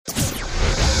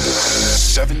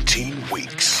17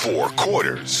 weeks, 4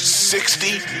 quarters, 60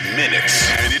 minutes,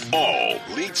 and it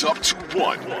all leads up to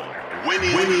one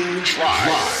winning drive.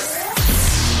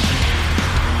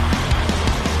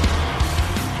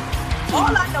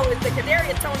 All I know is that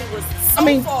Kadarius Toney was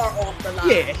so far off the line.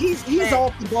 Yeah, he's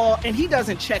off the ball, and he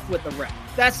doesn't check with the ref.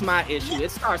 That's my issue.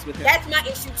 It starts with him. That's my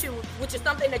issue too, which is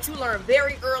something that you learn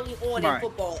very early on in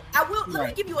football. Let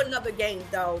me give you another game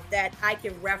though that I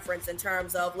can reference in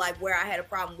terms of like where I had a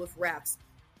problem with refs.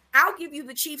 I'll give you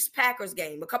the Chiefs-Packers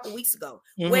game a couple weeks ago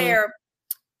where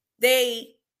they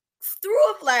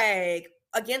threw a flag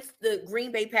against the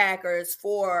Green Bay Packers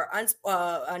for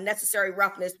unnecessary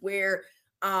roughness where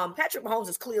Patrick Mahomes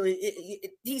is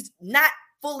clearly he's not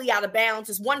fully out of bounds.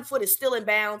 His 1 foot is still in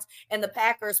bounds, and the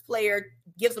Packers player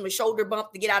gives him a shoulder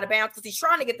bump to get out of bounds because he's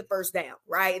trying to get the first down,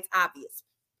 right? It's obvious.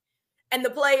 And the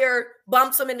player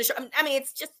bumps him in the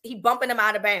it's just he bumping him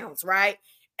out of bounds, right?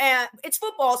 And it's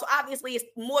football, so obviously it's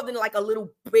more than like a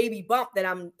little baby bump that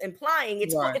I'm implying.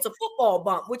 It's a football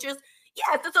bump, which is,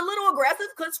 yes, it's a little aggressive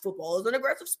because football is an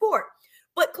aggressive sport.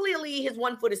 But clearly his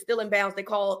 1 foot is still in bounds.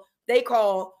 They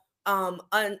call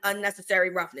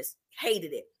unnecessary roughness.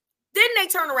 Hated it. Then they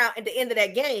turn around at the end of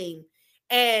that game,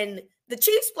 and the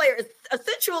Chiefs player is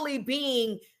essentially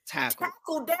being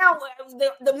tackled down.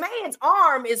 The man's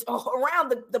arm is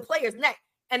around the player's neck,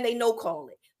 and they no call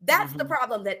it. That's the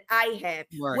problem that I have.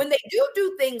 Right. When they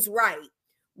do things right,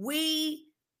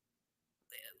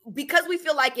 because we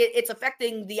feel like it's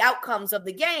affecting the outcomes of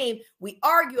the game, we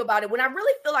argue about it. When I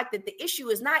really feel like that the issue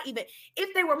is not even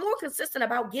if they were more consistent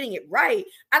about getting it right,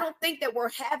 I don't think that we're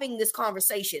having this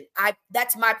conversation.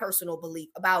 That's my personal belief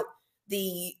about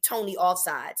the Toney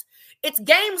offsides. It's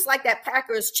games like that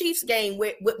Packers Chiefs game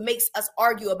what makes us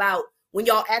argue about when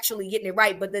y'all actually getting it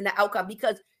right, but then the outcome,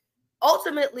 because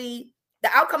ultimately the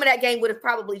outcome of that game would have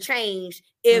probably changed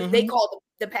if they called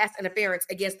the pass interference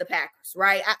against the Packers,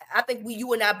 right? I think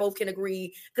you and I both can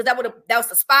agree because that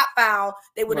was a spot foul.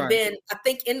 They would have been, I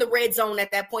think, in the red zone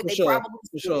at that point. Probably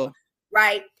scored,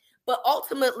 right? But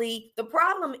ultimately, the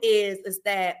problem is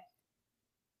that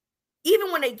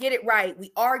even when they get it right,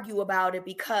 we argue about it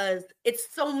because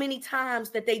it's so many times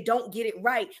that they don't get it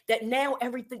right that now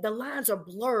the lines are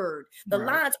blurred. The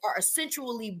lines are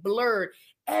essentially blurred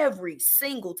every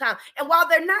single time. And while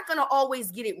they're not going to always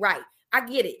get it right, I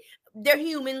get it. They're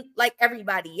human like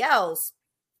everybody else.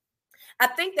 I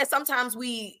think that sometimes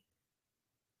we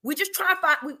just try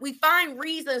to find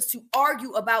reasons to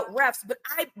argue about refs,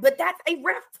 but that's a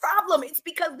ref problem. It's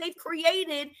because they've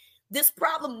created this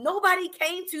problem. Nobody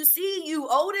came to see you,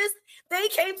 Otis. They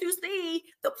came to see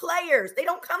the players. They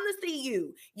don't come to see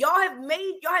you. Y'all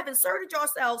have inserted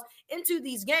yourselves into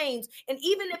these games. And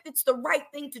even if it's the right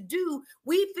thing to do,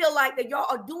 we feel like that y'all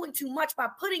are doing too much by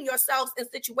putting yourselves in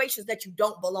situations that you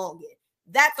don't belong in.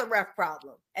 That's a ref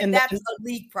problem. And that's a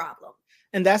league problem.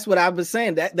 And that's what I was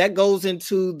saying. That goes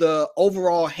into the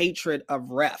overall hatred of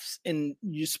refs in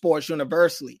sports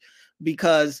universally,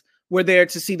 because we're there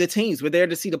to see the teams. We're there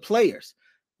to see the players,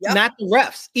 not the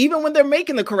refs. Even when they're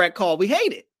making the correct call, we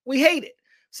hate it.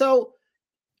 So,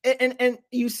 and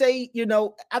you say,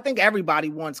 I think everybody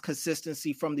wants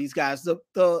consistency from these guys.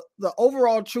 The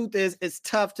overall truth is it's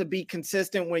tough to be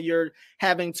consistent when you're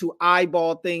having to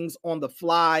eyeball things on the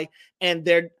fly, and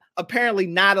they're apparently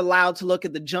not allowed to look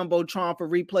at the Jumbotron for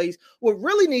replays. What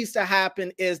really needs to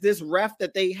happen is this ref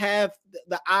that they have,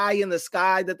 the eye in the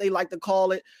sky that they like to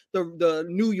call it, the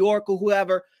New York or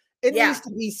whoever, it needs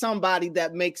to be somebody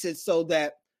that makes it so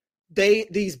that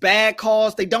these bad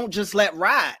calls, they don't just let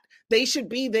ride. They should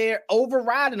be there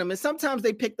overriding them. And sometimes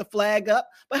they pick the flag up,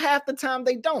 but half the time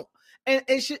they don't. And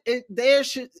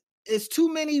it's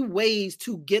too many ways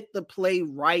to get the play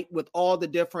right with all the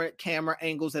different camera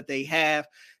angles that they have.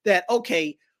 That,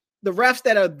 okay, the refs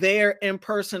that are there in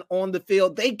person on the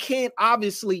field, they can't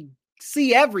obviously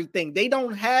see everything. They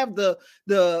don't have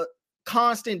the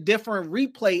constant different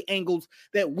replay angles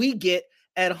that we get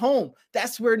at home.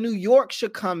 That's where New York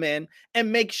should come in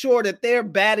and make sure that they're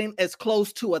batting as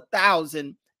close to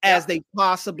 1,000 as they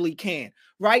possibly can.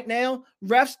 Right now,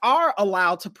 refs are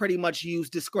allowed to pretty much use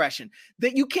discretion.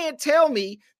 That you can't tell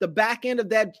me the back end of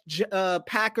that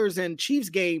Packers and Chiefs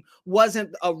game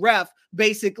wasn't a ref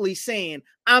basically saying,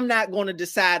 I'm not going to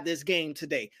decide this game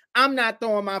today. I'm not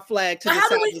throwing my flag to decide. How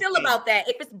do we feel about that?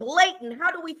 If it's blatant,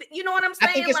 how do we, you know what I'm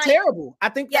saying? I think it's terrible. I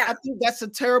think that's a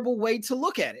terrible way to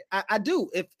look at it. I do.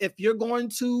 If you're going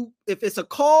to, if it's a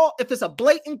call, if it's a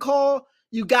blatant call,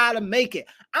 you got to make it.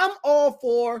 I'm all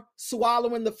for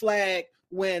swallowing the flag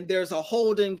when there's a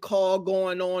holding call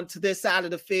going on to this side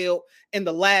of the field in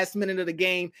the last minute of the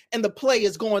game, and the play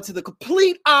is going to the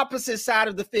complete opposite side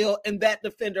of the field, and that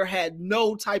defender had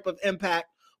no type of impact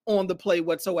on the play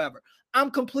whatsoever. I'm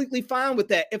completely fine with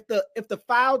that. If the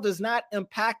foul does not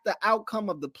impact the outcome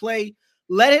of the play,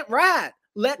 let it ride.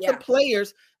 Let the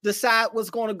players decide what's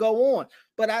going to go on.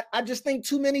 But I just think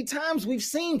too many times we've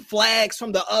seen flags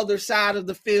from the other side of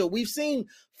the field. We've seen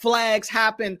flags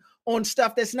happen on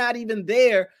stuff that's not even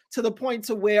there, to the point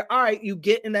to where, all right, you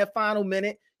get in that final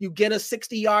minute, you get a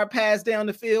 60-yard pass down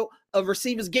the field, a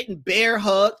receiver's getting bear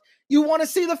hugged. You want to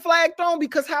see the flag thrown,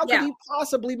 because how could he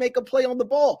possibly make a play on the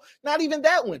ball? Not even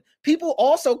that one. People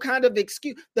also kind of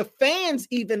the fans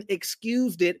even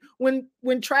excused it when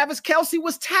Travis Kelce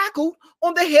was tackled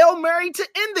on the Hail Mary to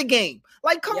end the game.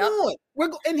 Like, come on.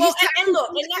 And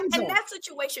that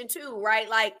situation too, right?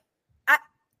 Like,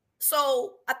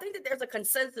 so I think that there's a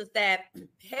consensus that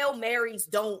Hail Marys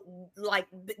don't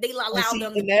they allow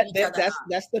them to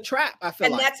that's the trap, I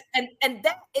feel like.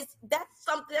 That's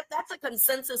something that's a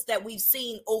consensus that we've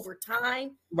seen over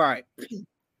time. Right.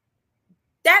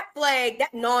 That flag,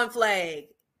 that non-flag.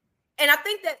 And I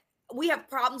think that we have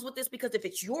problems with this because if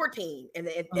it's your team and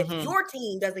if your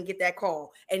team doesn't get that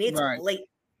call and it's blatant,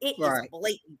 it is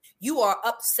blatant, you are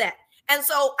upset. And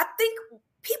so I think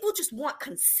people just want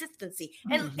consistency.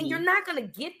 And you're not going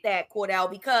to get that, Cordell,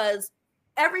 because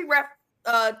every ref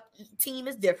team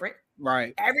is different.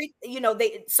 Right.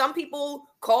 Some people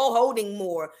call holding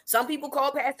more. Some people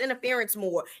call pass interference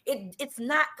more. It's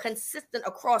not consistent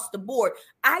across the board.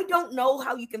 I don't know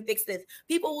how you can fix this.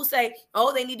 People will say,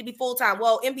 oh, they need to be full-time.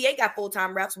 Well, NBA got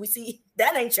full-time refs. We see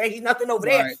that ain't changed nothing over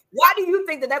there. Why do you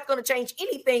think that that's going to change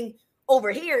anything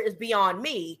over here is beyond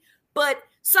me. But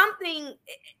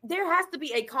there has to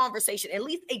be a conversation, at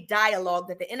least a dialogue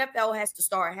that the NFL has to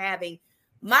start having.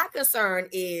 My concern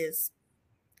is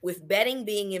with betting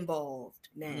being involved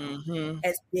now,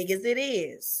 as big as it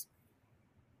is,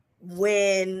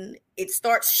 when it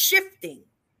starts shifting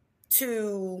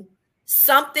to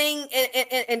something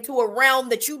into a realm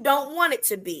that you don't want it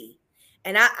to be.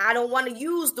 And I don't want to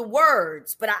use the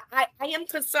words, but I am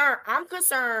concerned. I'm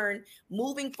concerned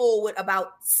moving forward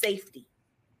about safety.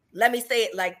 Let me say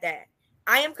it like that.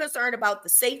 I am concerned about the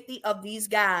safety of these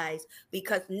guys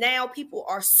because now people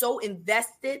are so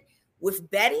invested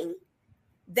with betting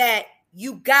that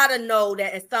you got to know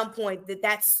that at some point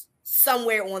that's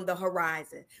somewhere on the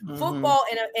horizon. Football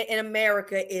in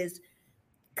America is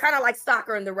kind of like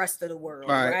soccer in the rest of the world,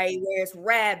 right? Where it's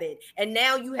rabid. And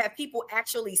now you have people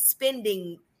actually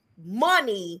spending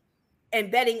money and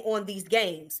betting on these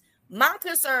games. My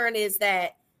concern is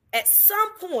that at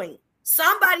some point,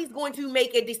 somebody's going to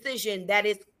make a decision that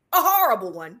is a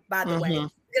horrible one, by the way,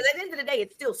 because at the end of the day,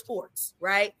 it's still sports,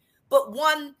 right? But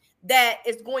one that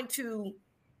is going to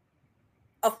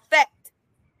affect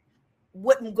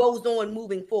what goes on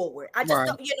moving forward. I just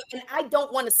don't, and I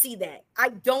don't want to see that. I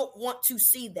don't want to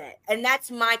see that. And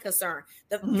that's my concern.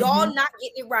 Y'all not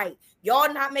getting it right.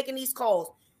 Y'all not making these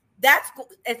calls. That's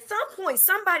at some point,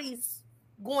 somebody's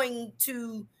going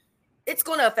to, it's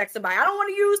going to affect somebody. I don't want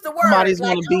to use the word. Somebody's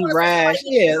going to be rash.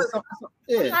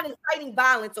 I'm not inciting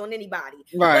violence on anybody.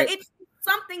 Right. But it's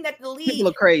something that the league. People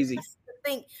are crazy.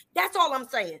 Think. That's all I'm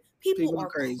saying. People are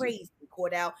crazy,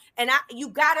 Cordell. And you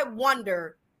got to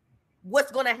wonder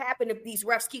what's going to happen if these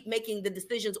refs keep making the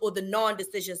decisions or the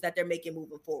non-decisions that they're making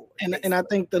moving forward. And I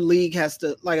think the league has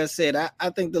to, like I said, I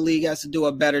think the league has to do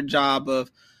a better job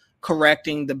of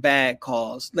correcting the bad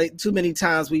calls. Like too many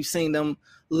times we've seen them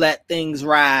let things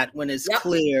ride when it's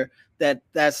clear that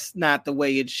that's not the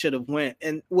way it should have went.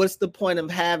 And what's the point of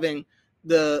having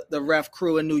the ref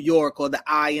crew in New York or the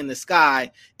eye in the sky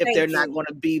if they're not going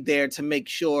to be there to make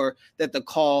sure that the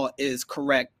call is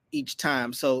correct each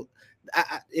time? So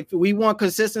if we want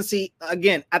consistency,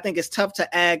 again, I think it's tough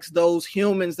to ask those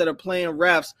humans that are playing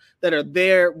refs that are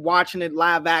there watching it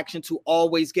live action to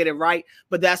always get it right.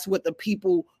 But that's what the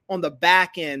people on the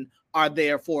back end are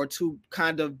there for, to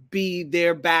kind of be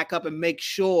their backup and make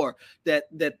sure that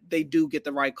they do get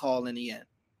the right call in the end.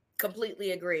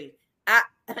 Completely agree. I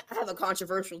have a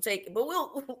controversial take, but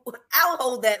I'll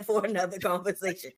hold that for another conversation.